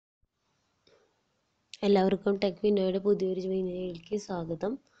എല്ലാവർക്കും ടെക് വിൻഡോയുടെ പുതിയൊരു വീഡിയോയിലേക്ക്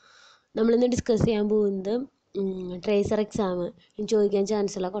സ്വാഗതം. നമ്മളിന്ന് ഡിസ്കസ് ചെയ്യാൻ പോകുന്നത് ട്രേസർ എക്സാം ചോദിക്കാൻ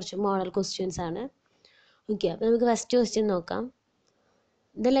ചാൻസ് ഉള്ള കുറച്ച് മോഡൽ ക്വസ്റ്റ്യൻസ് ആണ്. ഓക്കെ, അപ്പോൾ നമുക്ക് ഫസ്റ്റ് ക്വസ്റ്റ്യൻ നോക്കാം.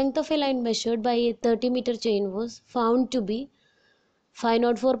 The length of a line measured by a 30-meter chain was found to be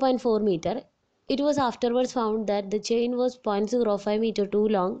 504.4 meter. It was afterwards found that the chain was 0.05 meter too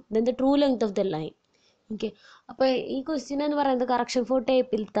long than the true length of the line. Okay, അപ്പോൾ ഈ question എന്ന് പറയുന്നത് correction four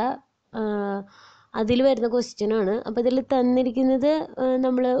ടൈപ്പിലത്തെ അതിൽ വരുന്ന question ആണ്. അപ്പോൾ ഇതിൽ തന്നിരിക്കുന്നത്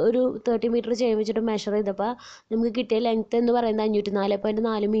നമ്മൾ ഒരു 30 മീറ്റർ ചെയിൻ വെച്ചിട്ട് മെഷർ ചെയ്തപ്പോൾ നമുക്ക് കിട്ടിയ ലെങ്ത്ത് എന്ന് പറയുന്നത്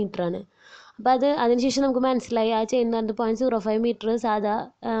 504.4 മീറ്റർ ആണ്. അപ്പോൾ അതിനുശേഷം നമുക്ക് മനസ്സിലായി ആ ചെയിൻ എന്ന് പറയുന്നത് 0.05 മീറ്റർ സാധാ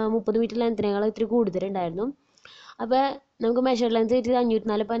 30 മീറ്റർ ലെങ്ത്തിനേക്കാൾ ഇത്തിരി കൂടുതലുണ്ടായിരുന്നു. അപ്പോൾ നമുക്ക് മെഷർ ലെങ്ത്ത് കിട്ടിയത്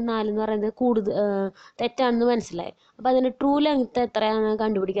 504.4 എന്ന് പറയുന്നത് തെറ്റാണെന്ന് മനസ്സിലായി. അപ്പോൾ അതിൻ്റെ ട്രൂ ലെങ്ത്ത് എത്രയാണ്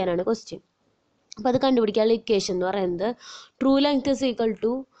കണ്ടുപിടിക്കാനാണ് ക്വസ്റ്റ്യൻ. അപ്പോൾ അത് കണ്ടുപിടിക്കാനുള്ള ഇക്വേഷൻ എന്ന് പറയുന്നത് true length is equal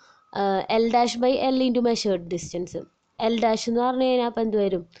to L dash by L into measured distance. L dash എന്ന് പറഞ്ഞു കഴിഞ്ഞാൽ അപ്പോൾ എന്ത്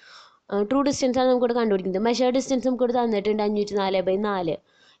വരും? ട്രൂ ഡിസ്റ്റൻസ് ആണ് നമുക്കിവിടെ കണ്ടുപിടിക്കുന്നത്. മെഷേർഡ് ഡിസ്റ്റൻസ് നമുക്കിവിടെ തന്നിട്ടുണ്ട് 504/4.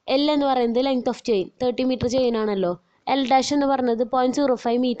 L എന്ന് പറയുന്നത് length of chain 30 metre chain ആണല്ലോ. L dash എന്ന് പറഞ്ഞത്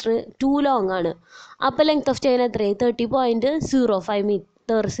 0.05 മീറ്റർ ടു ലോങ് ആണ്. അപ്പോൾ ലെങ്ത് ഓഫ് ചെയിൻ എത്രയായി? 30.05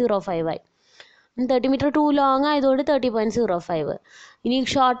 മീറ്റർ 05 ആയി. 30 മീറ്റർ ടു ലോങ് ആയതുകൊണ്ട് 30.05. ഇനി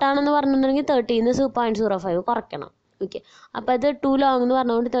ഷോർട്ട് ആണെന്ന് പറഞ്ഞിട്ടുണ്ടെങ്കിൽ 30ന്ന് 0.05 കുറയ്ക്കണം. ഓക്കെ, അപ്പോൾ അത് ടു ലോങ് എന്ന്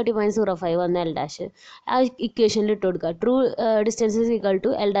പറഞ്ഞുകൊണ്ട് 30.05 വന്ന L ഡാഷ് ആ ഇക്വേഷനിൽ ഇട്ട് കൊടുക്കുക. True distance is equal to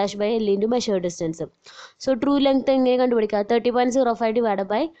L dash by L into measured distance. So true length എങ്ങനെ കണ്ടുപിടിക്കുക? 30.05 ഡിവൈഡ്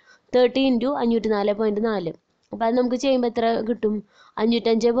ബൈ 30 into 504.4. അപ്പോൾ അത് നമുക്ക് ചെയ്യുമ്പോൾ എത്ര കിട്ടും?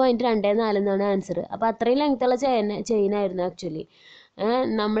 505.24 എന്നാണ് ആൻസർ. അപ്പോൾ അത്രയും ലെങ്ത്തുള്ള ചെയിനായിരുന്നു ആക്ച്വലി.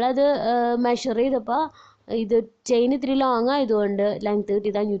 നമ്മളത് മെഷർ ചെയ്തപ്പോൾ ഇത് ചെയിൻ ഇത്തിരി ലോങ് ആയതുകൊണ്ട് ലെങ്ത്ത്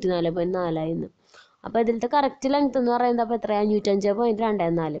കിട്ടിയത് 504.4 ആയിരുന്നു. അപ്പോൾ ഇതിലത്തെ കറക്റ്റ് ലെങ്ത്ത് എന്ന് പറയുന്നത് അപ്പോൾ എത്രയാണ്?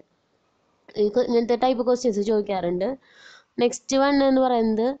 505.24. ഇങ്ങനത്തെ ടൈപ്പ് ക്വസ്റ്റ്യൻസ് ചോദിക്കാറുണ്ട്. നെക്സ്റ്റ് വൺ എന്ന്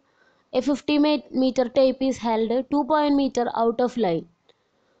പറയുന്നത് A 50 metre tape is held 2 metre out of line.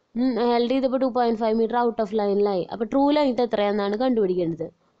 Held ചെയ്തപ്പോൾ 2.5 മീറ്റർ ഔട്ട് ഓഫ് ലൈനിലായി. അപ്പോൾ ട്രൂ ലെങ്ത്ത് എത്രയാണെന്നാണ് കണ്ടുപിടിക്കേണ്ടത്.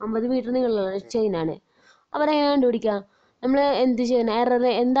 50 മീറ്റർ നീളമുള്ള ചെയിനാണ്. അപ്പോൾ എങ്ങനെ കണ്ടുപിടിക്കാം? നമ്മൾ എന്ത് ചെയ്യണം? എറർ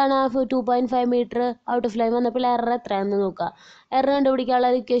എന്താണ്? ആ 2.5 മീറ്റർ ഔട്ട് ഓഫ് ലൈൻ വന്നപ്പോൾ എറർ എത്രയാണെന്ന് നോക്കുക. എറർ കണ്ടുപിടിക്കാനുള്ള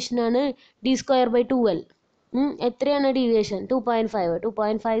ഇക്വേഷനാണ് d²/2l. എത്രയാണ് deviation?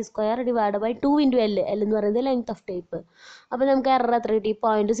 2.5 square divide by 2 into L. L എന്ന് പറയുന്നത് ലെങ്ത് ഓഫ് ടേപ്പ്. അപ്പോൾ നമുക്ക് എറർ എത്ര കിട്ടി?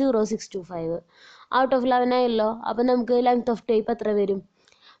 0.0625. ഔട്ട് ഓഫ് ലൈൻ ആയല്ലോ. അപ്പോൾ നമുക്ക് ലെങ്ത് ഓഫ് ടേപ്പ് എത്ര വരും?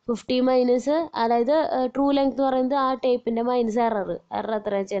 50 മൈനസ്, അതായത് ട്രൂ ലെങ്ത് എന്ന് പറയുന്നത് ആ ടേപ്പിൻ്റെ മൈനസ് എറർ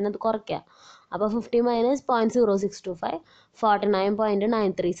എത്ര വെച്ചാൽ അത് കുറയ്ക്കുക. അപ്പോൾ 50 മൈനസ് 0.0625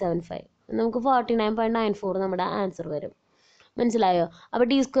 49.9375. നമുക്ക് 49.94 നമ്മുടെ ആൻസർ വരും. മനസ്സിലായോ? അപ്പോൾ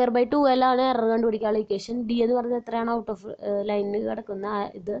d²/2l ആണ് എറർ കണ്ടുപിടിക്കാനുള്ള ഇക്വേഷൻ. ഡി എന്ന് പറയുന്നത് എത്രയാണ് ഔട്ട് ഓഫ് ലൈനിൽ കിടക്കുന്ന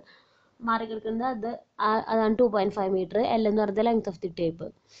ഇത് മാറി കിടക്കുന്നത് അതാണ് 2.5 മീറ്റർ. എൽ എന്ന് പറയുന്നത് length of the tape.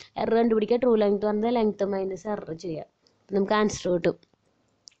 Error കണ്ടുപിടിക്കുക. ട്രൂ ലെങ്ത് പറയുന്നത് ലെങ്ത് മൈനസ് എറർ ചെയ്യുക. നമുക്ക് ആൻസർ കിട്ടും.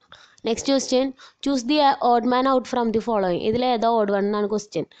 Next question, choose the odd man out from the following. ഇതിൽ ഏതാ ഓഡ് വൺ എന്നാണ്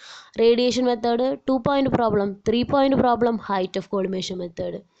question. Radiation method, 2 point problem, 3 point problem, height of collimation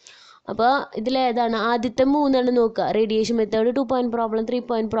method. അപ്പോൾ ഇതിലേതാണ്? ആദ്യത്തെ മൂന്നെണ്ണം നോക്കുക. Radiation method, 2 point problem, 3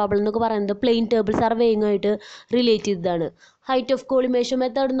 point problem എന്നൊക്കെ പറയുന്നത് പ്ലെയിൻ ടേബിൾ സർവേയിങ് ആയിട്ട് റിലേറ്റ് ചെയ്തതാണ്. ഹൈറ്റ് ഓഫ് കോളിമേഷൻ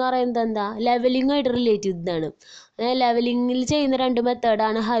മെത്തേഡ് എന്ന് പറയുന്നത് എന്താ? ലെവലിംഗ് ആയിട്ട് റിലേറ്റ് ചെയ്തതാണ്. ലെവലിംഗിൽ ചെയ്യുന്ന 2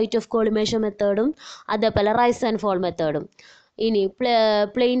 മെത്തേഡാണ് ഹൈറ്റ് ഓഫ് കോളിമേഷൻ മെത്തേഡും അതേപോലെ റൈസ് ആൻഡ് ഫോൾ മെത്തേഡും. ഇനി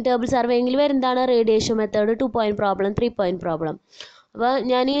പ്ലെയിൻ ടേബിൾ സർവേയിങ്ങിൽ വരുന്നതാണ് radiation method, 2 point problem, 3 point problem. അപ്പോൾ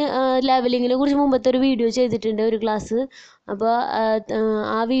ഞാൻ ലെവലിങ്ങിനെ കുറിച്ച് മുമ്പത്തെ ഒരു വീഡിയോ ചെയ്തിട്ടുണ്ട്, ഒരു ക്ലാസ്. അപ്പോൾ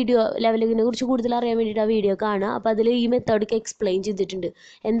ആ വീഡിയോ ലെവലിങ്ങിനെ കുറിച്ച് കൂടുതൽ അറിയാൻ വേണ്ടിയിട്ട് ആ വീഡിയോ കാണുക. അപ്പോൾ അതിൽ ഈ മെത്തേഡൊക്കെ എക്സ്പ്ലെയിൻ ചെയ്തിട്ടുണ്ട്.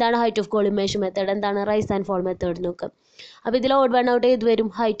 എന്താണ് ഹൈറ്റ് ഓഫ് കോളിമേഷൻ മെത്തേഡ്, എന്താണ് റൈസ് ആൻഡ് ഫോൾ മെത്തേഡ് എന്നൊക്കെ. അപ്പോൾ ഇതിൽ ഓഡ് വൺ ഔട്ട് ഏത് വരും?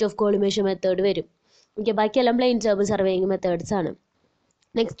 ഹൈറ്റ് ഓഫ് കോളിമേഷൻ മെത്തേഡ് വരും. ഓക്കെ, ബാക്കിയെല്ലാം പ്ലെയിൻ ടേബിൾ സർവേയിങ് മെത്തേഡ്സ് ആണ്.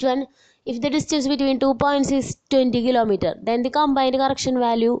 Next one, if the distance between 2 points is 20 km, then the combined correction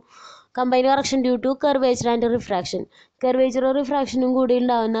due to curvature and refraction. കർവേച്ചറും റിഫ്രാക്ഷനും കൂടി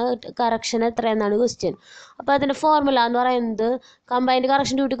ഉണ്ടാകുന്ന കറക്ഷൻ എത്രയെന്നാണ് ക്വസ്റ്റ്യൻ. അപ്പോൾ അതിൻ്റെ formula എന്ന് പറയുന്നത് combined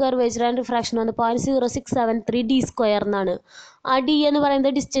correction due to curvature and refraction വന്ന് 0.0673 d² എന്നാണ്. ആ ഡി എന്ന്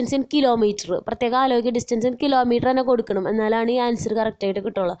പറയുന്നത് ഡിസ്റ്റൻസ് ഇൻ കിലോമീറ്റർ. പ്രത്യേക ആലോചിക്കുക, ഡിസ്റ്റൻസ് ഇൻ കിലോമീറ്റർ തന്നെ കൊടുക്കണം, എന്നാലാണ് ഈ ആൻസർ കറക്റ്റായിട്ട്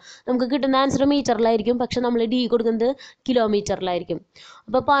കിട്ടുള്ളൂ. നമുക്ക് കിട്ടുന്ന ആൻസർ മീറ്ററിലായിരിക്കും, പക്ഷെ നമ്മൾ ഡി കൊടുക്കുന്നത് കിലോമീറ്ററിലായിരിക്കും.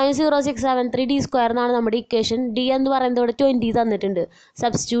 അപ്പോൾ 0.0673 d² എന്നാണ് നമ്മുടെ ഇക്വേഷൻ. ഡി എന്ന് പറയുന്നത് ഇവിടെ 20 തന്നിട്ടുണ്ട്.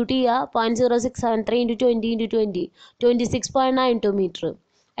 സബ്സ്റ്റിറ്റ്യൂട്ട് ചെയ്യുക. 0.0673 × 20 × 20 26.92 മീറ്റർ.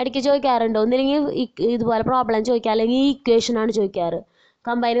 ഇടയ്ക്ക് ചോദിക്കാറുണ്ട്, ഒന്നില്ലെങ്കിൽ ഇതുപോലെ പ്രോബ്ലം ചോദിക്കുക, അല്ലെങ്കിൽ ഈ ഇക്വേഷനാണ് ചോദിക്കാറ്.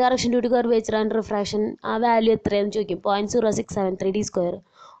 Combined correction due to curvature and refraction ആ വാല്യൂ എത്രയാണെന്ന് ചോദിക്കും. 0.0673 d².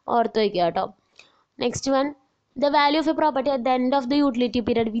 ഓർത്ത് വയ്ക്കുക കേട്ടോ. Next one, the value of A property at the end of the utility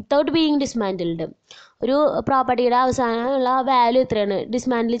period without being dismantled. ഒരു പ്രോപ്പർട്ടിയുടെ അവസാനമുള്ള വാല്യൂ എത്രയാണ്,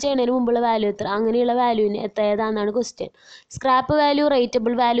 ഡിസ്മാൻഡിൽ ചെയ്യുന്നതിന് മുമ്പുള്ള വാല്യൂ എത്ര, അങ്ങനെയുള്ള വാല്യൂവിന് ഏതാണെന്നാണ് question. Scrap value,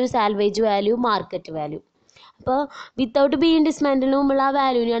 rateable value, salvage value, market value. അപ്പോൾ വിത്തൗട്ട് ബീയിങ് ഡിസ്മാൻഡിലിന് മുമ്പുള്ള ആ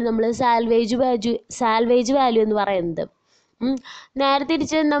വാല്യൂവിനെയാണ് നമ്മൾ സാൽവേജ് വാല്യൂ എന്ന് പറയുന്നത്. നേരെ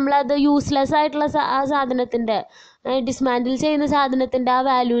തിരിച്ച് നമ്മളത് യൂസ്ലെസ് ആയിട്ടുള്ള ആ സാധനത്തിൻ്റെ, ഡിസ്മാൻഡിൽ ചെയ്യുന്ന സാധനത്തിൻ്റെ ആ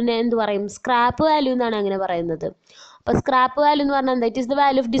വാല്യൂവിനെ എന്ത് പറയും, സ്ക്രാപ്പ് വാല്യൂ എന്നാണ് അങ്ങനെ പറയുന്നത്. അപ്പോൾ സ്ക്രാപ്പ് വാല്യൂ എന്ന് പറഞ്ഞാൽ എന്താ, it is the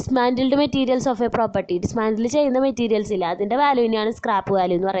value of dismantled materials of A property. Dismantle ചെയ്യുന്ന മെറ്റീരിയൽസ് ഇല്ല, അതിൻ്റെ വാല്യൂവിനെയാണ് സ്ക്രാപ്പ്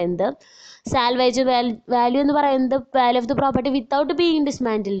വാല്യൂ എന്ന് പറയുന്നത്. സാൽവേജ് വാല്യൂ എന്ന് പറയുന്നത് value of the property without being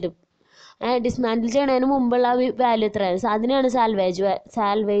dismantled, dismantle ചെയ്യുന്നതിന് മുമ്പുള്ള വാല്യൂ എത്രയാണ്, അതിനെയാണ്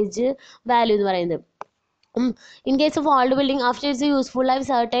സാൽവേജ് വാല്യൂ എന്ന് പറയുന്നത്. In case of old building, after its useful life,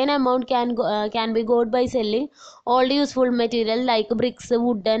 certain amount can be got by selling old useful material like bricks,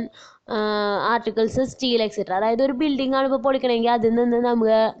 wooden articles, steel, etc. അതായത് ഒരു building ആണ് ഇപ്പോൾ പൊളിക്കണമെങ്കിൽ അതിൽ നിന്ന്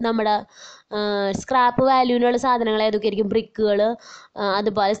നമ്മുടെ സ്ക്രാപ്പ് വാല്യൂവിനുള്ള സാധനങ്ങൾ ഏതൊക്കെയായിരിക്കും, ബ്രിക്കുകൾ,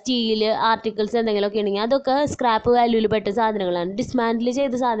 അതുപോലെ സ്റ്റീൽ ആർട്ടിക്കിൾസ് എന്തെങ്കിലുമൊക്കെ ഉണ്ടെങ്കിൽ അതൊക്കെ സ്ക്രാപ്പ് വാല്യൂവിൽ പെട്ട സാധനങ്ങളാണ്, ഡിസ്മാൻഡിൽ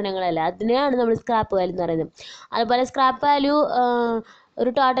ചെയ്ത സാധനങ്ങളല്ല. അതിനെയാണ് നമ്മൾ സ്ക്രാപ്പ് വാല്യൂ എന്ന് പറയുന്നത്. അതുപോലെ സ്ക്രാപ്പ് വാല്യൂ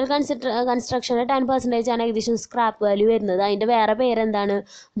ഒരു ടോട്ടൽ കൺസ്ട്രക്ഷൻ്റെ 10% ആണ് ഏകദേശം സ്ക്രാപ്പ് വാല്യൂ വരുന്നത്. അതിൻ്റെ വേറെ പേരെന്താണ്,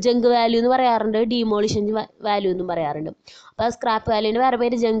 ജങ്ക് വാല്യൂ എന്ന് പറയാറുണ്ട്, ഡീമോളിഷൻ വാല്യൂ എന്നും പറയാറുണ്ട്. അപ്പോൾ സ്ക്രാപ്പ് വാല്യൂവിന് വേറെ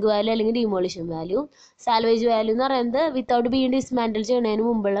പേര് ജങ്ക് വാല്യൂ അല്ലെങ്കിൽ ഡീമോളിഷൻ വാല്യൂ. സാൽവേജ് വാല്യൂ എന്ന് പറയുന്നത് വിത്തൗട്ട് ബീയിങ് ഡിസ്മാൻഡിൽ ചെയ്യുന്നതിന്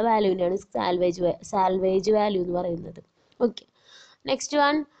മുമ്പുള്ള വാല്യൂവിനാണ് സാൽവേജ് വാല്യൂ എന്ന് പറയുന്നത്. Okay, next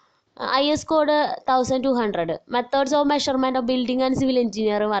one IS code 1200 methods of measurement of building and civil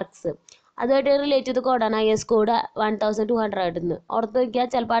engineering works. അതുമായിട്ട് റിലേറ്റ് ചെയ്ത കോഡാണ് IS കോഡ് 1200 എന്ന് ഓർത്ത് വയ്ക്കുക.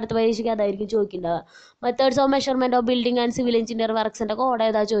 ചിലപ്പോൾ അടുത്ത പരീക്ഷയ്ക്ക് അതായിരിക്കും ചോദിക്കേണ്ടത്. Methods of measurement of building and civil engineer വർക്ക്സിൻ്റെ code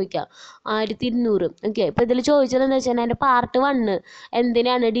ഏതാ ചോദിക്കുക, 1200. ഓക്കെ, ഇപ്പോൾ ഇതിൽ ചോദിച്ചത് എന്താ വെച്ചാൽ അതിൻ്റെ പാർട്ട് 1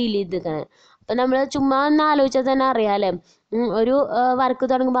 എന്തിനാണ് ഡീൽ ചെയ്തിരിക്കുന്നത്. അപ്പം നമ്മൾ ചുമ്മാ ഒന്ന് ആലോചിച്ചാൽ തന്നെ അറിയാമല്ലേ, ഒരു വർക്ക്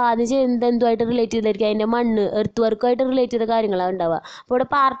തുടങ്ങുമ്പോൾ ആദ്യം ചെയ്യുന്നത് എന്തുമായിട്ട് റിലേറ്റ് ചെയ്തായിരിക്കും, അതിൻ്റെ മണ്ണ്, എർത്ത് വർക്കുമായിട്ട് റിലേറ്റ് ചെയ്ത കാര്യങ്ങളാണ് ഉണ്ടാവുക. അപ്പോൾ ഇവിടെ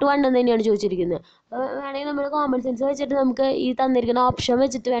പാർട്ട് 1 തന്നെയാണ് ചോദിച്ചിരിക്കുന്നത്. അപ്പോൾ വേണമെങ്കിൽ നമ്മൾ കോമൺ സെൻസ് വെച്ചിട്ട് നമുക്ക് ഈ തന്നിരിക്കുന്ന ഓപ്ഷൻ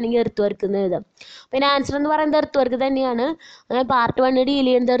വെച്ചിട്ട് വേണമെങ്കിൽ എർത്ത് വർക്ക് എന്ന് എഴുതാം. പിന്നെ ആൻസർ എന്ന് പറയുന്നത് എർത്ത് വർക്ക് തന്നെയാണ്. പാർട്ട് 1 ഡീൽ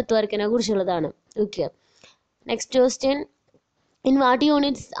ചെയ്യുന്നത് എർത്ത് വർക്കിനെ കുറിച്ചുള്ളതാണ്. Okay, next question. In what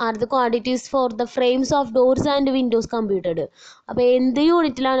units are the quantities for the frames of doors and windows computed? അപ്പോൾ എന്ത്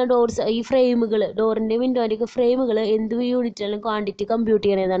യൂണിറ്റിലാണ് ഈ ഫ്രെയിമുകൾ, ഡോറിൻ്റെ വിൻഡോൻ്റെയൊക്കെ ഫ്രെയിമുകൾ എന്ത് യൂണിറ്റിലാണ് ക്വാണ്ടിറ്റി കമ്പ്യൂട്ട്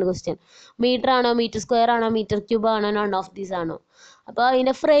ചെയ്യണതാണ് ക്വസ്റ്റ്യൻ. മീറ്റർ ആണോ, മീറ്റർ സ്ക്വയർ ആണോ, മീറ്റർ ക്യൂബ് ആണോ, നൺ ഓഫ് ദീസ് ആണോ. അപ്പോൾ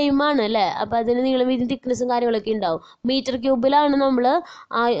അതിൻ്റെ ഫ്രെയിമാണ് അല്ലേ, അപ്പോൾ അതിന് നീളം വീതി തിക്നെസ്സും കാര്യങ്ങളൊക്കെ ഉണ്ടാവും. മീറ്റർ ക്യൂബിലാണ് നമ്മൾ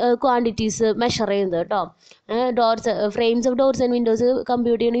ആ ക്വാണ്ടിറ്റീസ് മെഷർ ചെയ്യുന്നത് കേട്ടോ. Frames of doors and Windows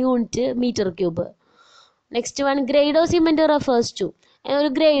compute ചെയ്യുന്ന unit metre cube. Next one, grade of cement refers to. ഒരു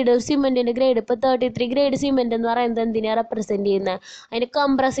ഗ്രേഡ് സിമെൻറ്റിൻ്റെ ഗ്രേഡ്, ഇപ്പോൾ 33 ഗ്രേഡ് സിമെൻറ്റ് എന്ന് പറയുന്നത് എന്തിനാണ് റെപ്രസെൻറ്റ് ചെയ്യുന്നത്, അതിൻ്റെ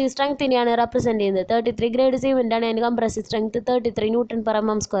കംപ്രസീവ് സ്ട്രെങ്ത്തിനെയാണ് റെപ്രസെൻറ്റ് ചെയ്യുന്നത്. 33 ഗ്രേഡ് സിമെൻറ്റാണ് അതിൻ്റെ കംപ്രസീവ് സ്ട്രെങ്ത് 33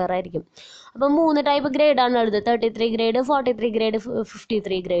 Nm² ആയിരിക്കും. അപ്പോൾ 3 ടൈപ്പ് ഗ്രേഡാണ് ഉള്ളത്, 33 ഗ്രേഡ്, 43 ഗ്രേഡ്,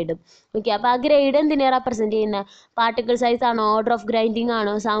 53 ഗ്രേഡ്. ഓക്കെ, അപ്പോൾ ആ ഗ്രേഡ് എന്തിനാണ് റെപ്രസെൻറ്റ് ചെയ്യുന്നത്, പാർട്ടിക്കിൾ സൈസ് ആണോ, ഓർഡർ ഓഫ് ഗ്രൈൻഡിങ്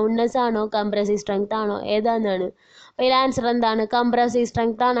ആണോ, സൗണ്ട്നെസ് ആണോ, കംപ്രസീവ് സ്ട്രെങ്ത് ആണോ, ഏതാണെന്നാണ്. അപ്പോൾ ഇതിൻ്റെ ആൻസർ എന്താണ്, കംപ്രസീവ്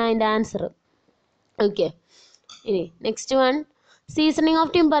സ്ട്രെങ്ത് ആണ് അതിൻ്റെ ആൻസർ. ഓക്കെ, ഇനി next one, seasoning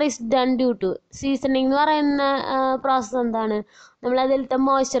of timber is done due to. Seasoning എന്ന് പറയുന്ന പ്രോസസ്സ് എന്താണ്, നമ്മൾ അതിലത്തെ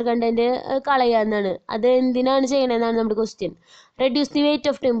മോയ്സ്ചർ കണ്ടൻറ്റ് കളയുക എന്നാണ്. അത് എന്തിനാണ് ചെയ്യണമെന്നാണ് നമ്മുടെ question. Reduce the weight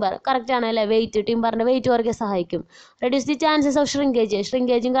of timber, correct ആണല്ലേ, വെയിറ്റ്, ടിമ്പറിൻ്റെ വെയിറ്റ് കുറയ്ക്കാൻ സഹായിക്കും. റെഡ്യൂസ് ദി ചാൻസസ് ഓഫ്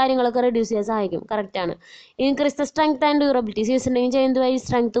ഷ്രിങ്കേജും കാര്യങ്ങളൊക്കെ റെഡ്യൂസ് ചെയ്യാൻ സഹായിക്കും, കറക്റ്റാണ്. Increase the strength and durability, seasoning ചെയ്യുന്നത് വഴി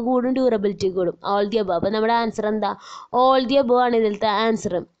സ്ട്രെങ്ത് കൂടും, ഡ്യൂറബിലിറ്റി കൂടും. All the above. അപ്പോൾ നമ്മുടെ ആൻസർ എന്താ, ഓൾ ദി അബവ് ആണ് ഇതിലത്തെ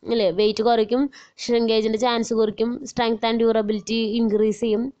ആൻസർ അല്ലേ. വെയിറ്റ് കുറയ്ക്കും, ഷ്രിങ്കേജിൻ്റെ ചാൻസ് കുറയ്ക്കും, സ്ട്രെങ്ത് ആൻഡ് ഡ്യൂറബിലിറ്റി ഇൻക്രീസ്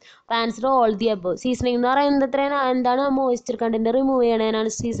ചെയ്യും. അപ്പോൾ answer all the above. Seasoning എന്ന് പറയുന്നത് എന്താണ്, മോയ്സ്ചർ കണ്ടൻറ്റ് റിമൂവ് ചെയ്യണതിനാണ്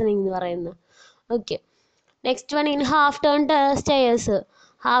സീസണിങ് എന്ന് പറയുന്നത്. Okay, next one, in half turn stairs.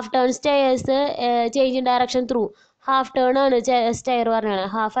 Half turn stairs change in direction through. Half turn ആണ് സ്റ്റെയർ പറഞ്ഞത്.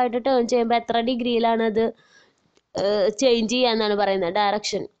 ഹാഫായിട്ട് ടേൺ ചെയ്യുമ്പോൾ എത്ര ഡിഗ്രിയിലാണ് അത് ചേഞ്ച് ചെയ്യാന്നാണ് പറയുന്നത്,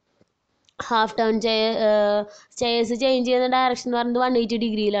 direction. Half turn stairs change ചെയ്യുന്ന ഡയറക്ഷൻ എന്ന് പറയുന്നത് 180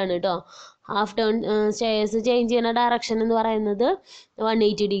 ഡിഗ്രിയിലാണ് കേട്ടോ. ഹാഫ് ടേൺ സ്റ്റെയേഴ്സ് ചേഞ്ച് ചെയ്യുന്ന ഡയറക്ഷൻ എന്ന് പറയുന്നത്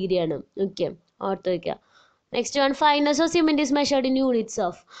 180 ഡിഗ്രിയാണ്. ഓക്കെ, ഓർത്ത് വയ്ക്കുക. Next one, ഫൈനസ് of cement is measured in units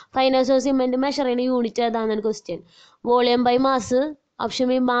of. ഫൈനസ് of cement measure ചെയ്യുന്ന unit ഏതാണെന്നാണ് question. Volume by mass, option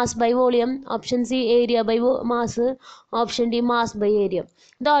B mass by volume, option C area by mass, option D mass by area.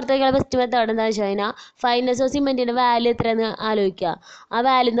 ഇത് ഓർത്ത് വയ്ക്കാനുള്ള best method എന്താണെന്ന് വെച്ച് കഴിഞ്ഞാൽ ഫൈനസ് of സിമെൻറ്റിൻ്റെ value എത്രയെന്ന് ആലോചിക്കുക. ആ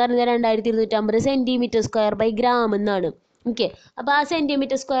വാല്യൂ എന്ന് പറഞ്ഞാൽ 2250 cm² ബൈ ഗ്രാം എന്നാണ്. ഓക്കെ, അപ്പോൾ ആ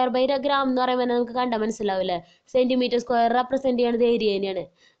cm² ബൈ ഗ്രാം എന്ന് പറയുമ്പോൾ നമുക്ക് കണ്ടാൽ മനസ്സിലാവില്ലേ, cm² റെപ്രസെൻറ്റ് ചെയ്യണത് ഏരിയ തന്നെയാണ്.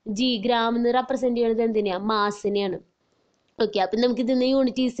 ഗ്രാം എന്ന് റെപ്രസെൻറ്റ് ചെയ്യണത് എന്തിനെയാണ്, മാസിനെയാണ്. ഓക്കെ, അപ്പം നമുക്ക് ഇതിന്ന്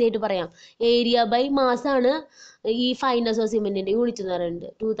യൂണിറ്റ് ഈസി ആയിട്ട് പറയാം. ഏരിയ ബൈ മാസ് ആണ് ഈ ഫൈനസ് ഓഫ് സിമെൻറ്റിൻ്റെ യൂണിറ്റ് എന്ന് പറയുന്നത്.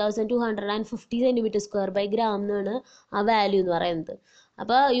 2250 cm² ബൈ ഗ്രാം എന്നാണ് ആ വാല്യൂ എന്ന് പറയുന്നത്.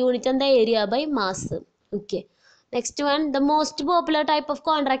 അപ്പോൾ യൂണിറ്റ് എന്താ? Area by mass. Okay, next one, the most popular type of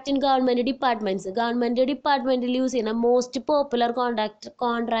contract in government departments. Government ഡിപ്പാർട്ട്മെൻറ്റിൽ യൂസ് ചെയ്യുന്ന most popular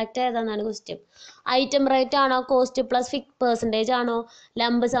contract ഏതാണെന്നാണ് question. Item rate ആണോ, കോസ്റ്റ് പ്ലസ് പെർസെൻറ്റേജ് ആണോ,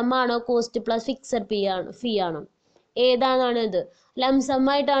 ലംബ സം ആണോ, കോസ്റ്റ് പ്ലസ് ഫിക്സഡ് ഫീ ആണോ? ഏതാണെന്നാണ് ഇത്?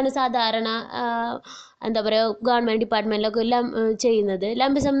 ലംസമായിട്ടാണ് സാധാരണ എന്താ പറയുക ഗവൺമെൻറ് ഡിപ്പാർട്ട്മെൻറ്റിലൊക്കെ ചെയ്യുന്നത്.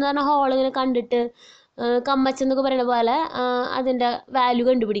 ലംസം എന്ന് പറഞ്ഞാൽ ഹോൾ ഇങ്ങനെ കണ്ടിട്ട് കമ്മച്ചെന്നൊക്കെ പറയുന്ന പോലെ അതിൻ്റെ വാല്യൂ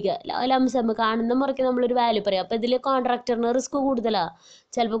കണ്ടുപിടിക്കുക. ലംസം കാണുന്ന മുറയ്ക്ക് നമ്മളൊരു വാല്യൂ പറയാം. അപ്പോൾ ഇതിൽ കോൺട്രാക്ടറിന് റിസ്ക് കൂടുതലാണ്,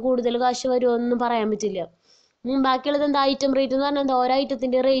 ചിലപ്പോൾ കൂടുതൽ കാശ് വരുമോയെന്നൊന്നും പറയാൻ പറ്റില്ല. ബാക്കിയുള്ളത് എന്താ? ഐറ്റം റേറ്റ് എന്ന് പറഞ്ഞാൽ എന്താ? ഓരോ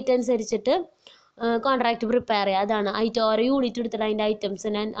ഐറ്റത്തിൻ്റെ റേറ്റ് അനുസരിച്ചിട്ട് കോൺട്രാക്ട് പ്രിപ്പയർ ചെയ്യുക. അതാണ് ഐറ്റം. ഓരോ യൂണിറ്റ് എടുത്തിട്ട് അതിൻ്റെ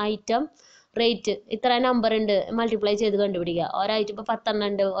ഐറ്റംസിന് ഐറ്റം റേറ്റ് ഇത്ര നമ്പർ ഉണ്ട് മൾട്ടിപ്ലൈ ചെയ്ത് കണ്ടുപിടിക്കുക. ഓരോ ഐറ്റം ഇപ്പോൾ 10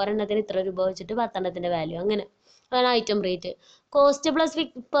 ഉണ്ട്, ഒരെണ്ണത്തിന് ഇത്ര രൂപ വെച്ചിട്ട് 10 വാല്യൂ, അങ്ങനെ അതാണ് item rate. Cost plus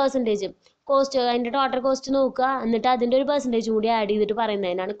percentage. Cost അതിൻ്റെ ടോട്ടൽ കോസ്റ്റ് നോക്കുക, എന്നിട്ട് അതിൻ്റെ ഒരു പെർസെൻറ്റേജ് കൂടി ആഡ് ചെയ്തിട്ട്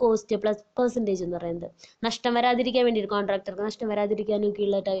പറയുന്നതിനാണ് കോസ്റ്റ് പ്ലസ് പെർസെൻറ്റേജ് എന്ന് പറയുന്നത്. നഷ്ടം വരാതിരിക്കാൻ വേണ്ടിയിട്ട്, കോൺട്രാക്ടർക്ക് നഷ്ടം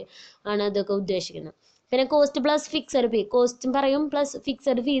വരാതിരിക്കാനൊക്കെയുള്ള ആണ് അതൊക്കെ ഉദ്ദേശിക്കുന്നത്. പിന്നെ കോസ്റ്റ് പ്ലസ് ഫിക്സഡ് ഫീ. കോസ്റ്റും പറയും പ്ലസ്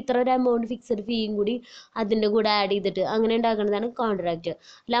ഫിക്സഡ് ഫീ, ഇത്ര ഒരു എമൗണ്ട് ഫിക്സഡ് ഫീയും കൂടി അതിൻ്റെ കൂടെ ആഡ് ചെയ്തിട്ട് അങ്ങനെ ഉണ്ടാക്കുന്നതാണ് കോൺട്രാക്ട്.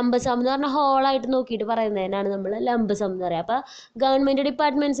 ലംബസം എന്ന് പറഞ്ഞാൽ ഹോളായിട്ട് നോക്കിയിട്ട് പറയുന്നതിനാണ് നമ്മൾ ലംബസം എന്ന് പറയുക. അപ്പോൾ ഗവൺമെൻറ്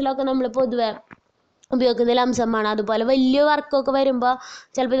ഡിപ്പാർട്ട്മെൻറ്റ്സിലൊക്കെ നമ്മൾ പൊതുവെ ഉപയോഗിക്കുന്ന ലംസമാണ്. അതുപോലെ വലിയ വർക്കൊക്കെ വരുമ്പോൾ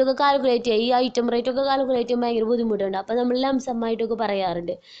ചിലപ്പോൾ ഇതൊക്കെ കാൽക്കുലേറ്റ് ചെയ്യുക, ഈ ഐറ്റം റേറ്റ് ഒക്കെ കാൽക്കുലേറ്റ് ചെയ്യുമ്പോൾ ഭയങ്കര ബുദ്ധിമുട്ടുണ്ട്. അപ്പോൾ നമ്മൾ ലംസമായിട്ടൊക്കെ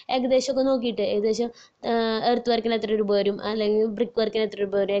പറയാറുണ്ട്. ഏകദേശമൊക്കെ നോക്കിയിട്ട്, ഏകദേശം എർത്ത് വർക്കിന് എത്ര രൂപ വരും, അല്ലെങ്കിൽ ബ്രിക്ക് വർക്കിന് എത്ര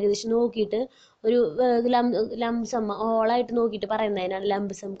രൂപ വരും, ഏകദേശം നോക്കിയിട്ട് ഒരു ലംസം ഹോളായിട്ട് നോക്കിയിട്ട് പറയുന്നതിനാണ്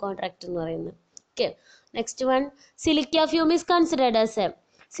ലംസം കോൺട്രാക്ട് എന്ന് പറയുന്നത്. Okay, next one, silica fume is considered as A.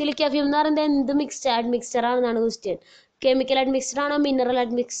 Silica fume എന്ന് പറയുന്നത് എന്ത് അഡ്മിക്സ്ചർ ആണെന്നാണ് ക്വസ്റ്റ്യൻ. കെമിക്കൽ അഡ്മിക്സ്ചർ ആണോ, മിനറൽ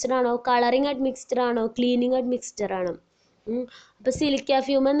അഡ്മിക്സ്ചർ ആണോ, കളറിങ് അഡ്മിക്സ്ചർ ആണോ, ക്ലീനിങ് അഡ്മിക്സ്ചർ ആണോ? അപ്പോൾ സിലിക്ക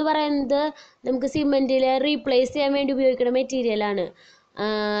ഫ്യൂം എന്ന് പറയുന്നത് നമുക്ക് സിമെൻറ്റിൽ റീപ്ലേസ് ചെയ്യാൻ വേണ്ടി ഉപയോഗിക്കുന്ന മെറ്റീരിയലാണ്.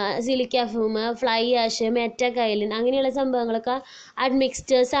 സിലിക്ക ഫ്യൂം, ഫ്ലൈ ആഷ്, മെറ്റകൈലിൻ അങ്ങനെയുള്ള സംഭവങ്ങളൊക്കെ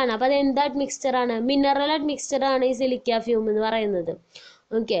അഡ്മിക്സ്ചേഴ്സ് ആണ്. അപ്പോൾ അതെന്ത് അഡ്മിക്സ്ചറാണ്? മിനറൽ അഡ്മിക്സ്ചറാണ് ഈ സിലിക്ക ഫ്യൂം എന്ന് പറയുന്നത്.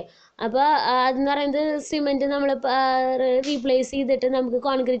 ഓക്കെ, അപ്പോൾ അതെന്ന് പറയുന്നത് സിമെൻറ്റ് നമ്മൾ റീപ്ലേസ് ചെയ്തിട്ട് നമുക്ക്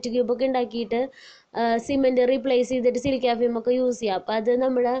കോൺക്രീറ്റ് ക്യൂബൊക്കെ ഉണ്ടാക്കിയിട്ട് സിമെൻറ്റ് റീപ്ലേസ് ചെയ്തിട്ട് സിലിക്ക ഫ്യൂമൊക്കെ യൂസ് ചെയ്യുക. അപ്പോൾ അത്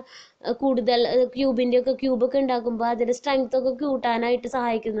നമ്മൾ കൂടുതൽ ക്യൂബൊക്കെ ഉണ്ടാക്കുമ്പോൾ അതിൻ്റെ സ്ട്രെങ്ത് ഒക്കെ കൂട്ടാനായിട്ട്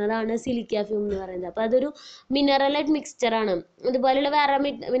സഹായിക്കുന്നതാണ് സിലിക്ക ഫ്യൂം എന്ന് പറയുന്നത്. അപ്പോൾ അതൊരു മിനറൽ അഡ്മിക്സ്ചറാണ്. അതുപോലെയുള്ള വേറെ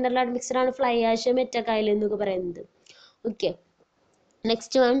മിനറൽ അഡ്മിക്സ്ചറാണ് ഫ്ലൈ ആഷ്, മെറ്റകൈലിൻ എന്നൊക്കെ പറയുന്നത്. Okay,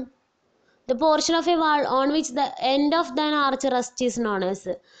 next one, the portion of a wall on which the end of the arch rest is known as.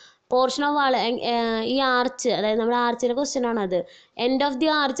 Portion of വാൾ, ഈ ആർച്ച്, അതായത് നമ്മുടെ ആർച്ചിൻ്റെ ക്വസ്റ്റ്യൻ ആണത്. End of the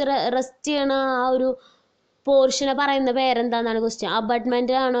arch rest ചെയ്യണ ആ ഒരു പോർഷനെ പറയുന്ന പേരെന്താണെന്നാണ് ക്വസ്റ്റ്യൻ.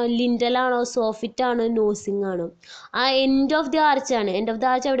 അബട്ട്മെൻ്റ് ആണോ, ലിൻഡലാണോ, സോഫിറ്റ് ആണോ, നോസിങ് ആണോ? ആ എൻഡ് ഓഫ് ദി ആർച്ച് ആണ്. എൻഡ് ഓഫ് ദി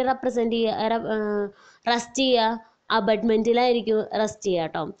ആർച്ച് എവിടെ റെസ്റ്റ് ചെയ്യുക? അബട്ട്മെൻറ്റിലായിരിക്കും റെസ്റ്റ് ചെയ്യുക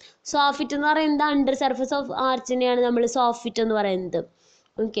കേട്ടോ. സോഫിറ്റ് എന്ന് പറയുന്നത് അണ്ടർ സർഫസ് ഓഫ് ആർച്ചിനെയാണ് നമ്മൾ സോഫിറ്റ് എന്ന് പറയുന്നത്.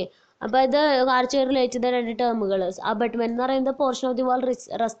 ഓക്കെ, അപ്പോൾ ഇത് ആർച്ച് റിലേറ്റ് ചെയ്ത രണ്ട് ടേമുകൾ. അബട്ട്മെൻറ്റ് എന്ന് പറയുന്നത് portion of the wall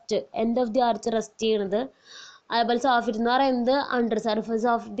rest, end of the arch rest ചെയ്യണത്. അതുപോലെ സോഫിറ്റ് എന്ന് പറയുന്നത് under surface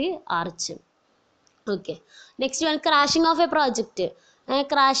of the arch. Okay, next one, crashing of A project.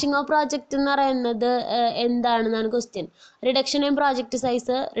 Crashing of project എന്ന് പറയുന്നത് എന്താണെന്നാണ് question. Reduction in project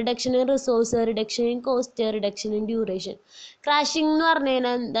size, reduction in resource, reduction in cost, reduction in duration. Crashing എന്ന് പറഞ്ഞു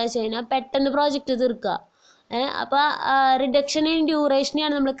കഴിഞ്ഞാൽ എന്താ വെച്ച് കഴിഞ്ഞാൽ പെട്ടെന്ന് പ്രോജക്റ്റ് തീർക്കുക. അപ്പോൾ റിഡക്ഷൻ ഇൻ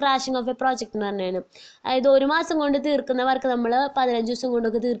ഡ്യൂറേഷനെയാണ് നമ്മൾ ക്രാഷിംഗ് ഓഫ് എ പ്രോജക്റ്റ് എന്ന് പറഞ്ഞത്. അതായത് 1 മാസം കൊണ്ട് തീർക്കുന്ന വർക്ക് നമ്മൾ 15 ദിവസം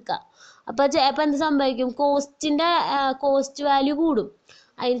കൊണ്ടൊക്കെ തീർക്കുക. അപ്പോൾ എന്ത് സംഭവിക്കും? കോസ്റ്റ് വാല്യൂ കൂടും.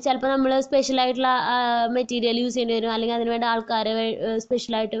 അതിന് ചിലപ്പോൾ നമ്മൾ സ്പെഷ്യലായിട്ടുള്ള മെറ്റീരിയൽ യൂസ് ചെയ്യേണ്ടി വരും, അല്ലെങ്കിൽ അതിന് വേണ്ട ആൾക്കാരെ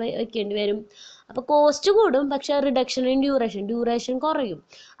സ്പെഷ്യലായിട്ട് വെക്കേണ്ടി വരും. അപ്പോൾ കോസ്റ്റ് കൂടും, പക്ഷേ റിഡക്ഷൻ ഇൻ ഡ്യൂറേഷൻ കുറയും.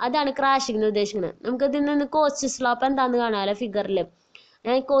 അതാണ് ക്രാഷിംഗ് എന്ന് ഉദ്ദേശിക്കുന്നത്. നമുക്കതിൽ നിന്ന് കോസ്റ്റ് സ്ലോപ്പ് എന്താണെന്ന് കാണാമല്ലോ ഫിഗറിൽ.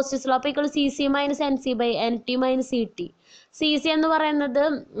 Cost slope equal CC minus NC by NT minus CT. CC എന്ന് പറയുന്നത്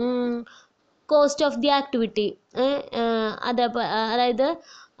കോസ്റ്റ് ഓഫ് ദി ആക്ടിവിറ്റി. അതായത്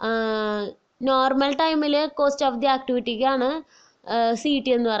നോർമൽ ടൈമിൽ കോസ്റ്റ് ഓഫ് ദി ആക്ടിവിറ്റിക്കാണ് CT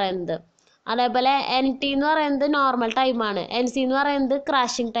എന്ന് പറയുന്നത്. അതേപോലെ NT എന്ന് പറയുന്നത് നോർമൽ ടൈമാണ്. NC എന്ന് പറയുന്നത്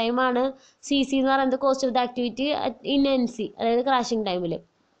ക്രാഷിംഗ് ടൈമാണ്. CC എന്ന് പറയുന്നത് cost of the activity in NC, അതായത് ക്രാഷിംഗ് ടൈമിൽ.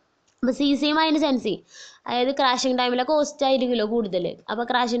 അപ്പോൾ CC മൈനസ് NC, അതായത് ക്രാഷിംഗ് ടൈമിലെ കോസ്റ്റ് ആയിരിക്കുമല്ലോ കൂടുതൽ. അപ്പോൾ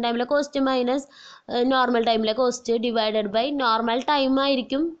crashing ടൈമിലെ cost minus normal ടൈമിലെ cost divided by normal time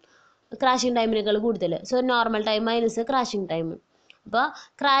ആയിരിക്കും ക്രാഷിംഗ് ടൈമിനേക്കാൾ കൂടുതൽ. So normal time minus crashing time. അപ്പോൾ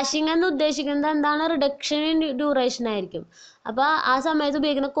ക്രാഷിംഗ് എന്ന് ഉദ്ദേശിക്കുന്നത് എന്താണ്? റിഡക്ഷൻ ഇൻ ഡ്യൂറേഷൻ ആയിരിക്കും. അപ്പോൾ ആ സമയത്ത്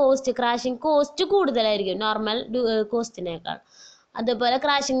ഉപയോഗിക്കുന്ന കോസ്റ്റ്, ക്രാഷിംഗ് കോസ്റ്റ് കൂടുതലായിരിക്കും നോർമൽ കോസ്റ്റിനേക്കാൾ. അതുപോലെ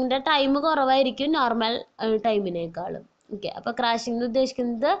ക്രാഷിങ്ങിൻ്റെ ടൈം കുറവായിരിക്കും നോർമൽ ടൈമിനേക്കാളും. ഓക്കെ, അപ്പോൾ ക്രാഷിംഗ് എന്ന്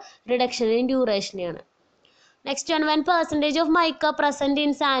ഉദ്ദേശിക്കുന്നത് reduction in ഡ്യൂറേഷനെയാണ്. Next one, when percentage of mica present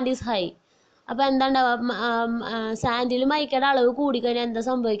in sand is high. അപ്പോൾ എന്താ ഉണ്ടാവുക? സാൻഡിൽ മൈക്കയുടെ അളവ് കൂടിക്കഴിഞ്ഞാൽ എന്താ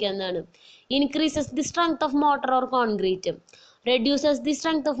സംഭവിക്കുന്നതാണ്? Increases the strength of motor or concrete, reduces the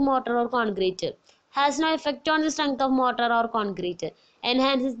strength of motor or concrete, has no effect on the strength of motor or concrete,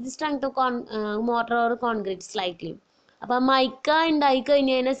 enhances the strength of motor or concrete slightly. അപ്പോൾ mica ഉണ്ടായി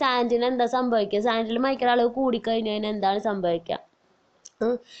കഴിഞ്ഞ് കഴിഞ്ഞാൽ സാൻഡിന് എന്താ സംഭവിക്കുക? Sandal മൈക്കയുടെ അളവ് കൂടിക്കഴിഞ്ഞ് കഴിഞ്ഞാൽ എന്താണ് സംഭവിക്കുക?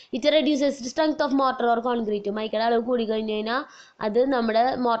 It reduces the strength of motor or concrete. മൈക്കയുടെ അളവ് കൂടി കഴിഞ്ഞ് കഴിഞ്ഞാൽ അത് നമ്മുടെ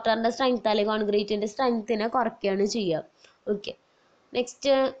മോട്ടറിൻ്റെ സ്ട്രെങ്ത് അല്ലെങ്കിൽ കോൺക്രീറ്റിൻ്റെ സ്ട്രെങ്ത്തിനെ കുറയ്ക്കുകയാണ് ചെയ്യുക. ഓക്കെ,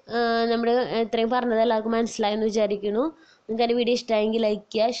 നെക്സ്റ്റ് നമ്മൾ ഇത്രയും പറഞ്ഞത് എല്ലാവർക്കും മനസ്സിലായെന്ന് വിചാരിക്കുന്നു. നിങ്ങൾക്ക് എൻ്റെ വീഡിയോ ഇഷ്ടമായെങ്കിൽ ലൈക്ക്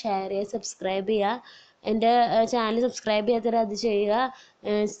ചെയ്യുക, ഷെയർ ചെയ്യുക, സബ്സ്ക്രൈബ് ചെയ്യുക. എൻ്റെ ചാനൽ സബ്സ്ക്രൈബ് ചെയ്യാത്തവർ അത് ചെയ്യുക.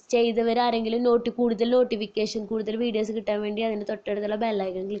 ചെയ്തവരാരെങ്കിലും കൂടുതൽ നോട്ടിഫിക്കേഷൻ, കൂടുതൽ വീഡിയോസ് കിട്ടാൻ വേണ്ടി അതിന് തൊട്ടടുത്തുള്ള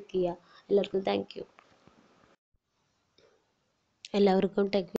ബെല്ലൈക്കൺ ക്ലിക്ക് ചെയ്യുക. എല്ലാവർക്കും താങ്ക് യു. എല്ലാവർക്കും ടെക്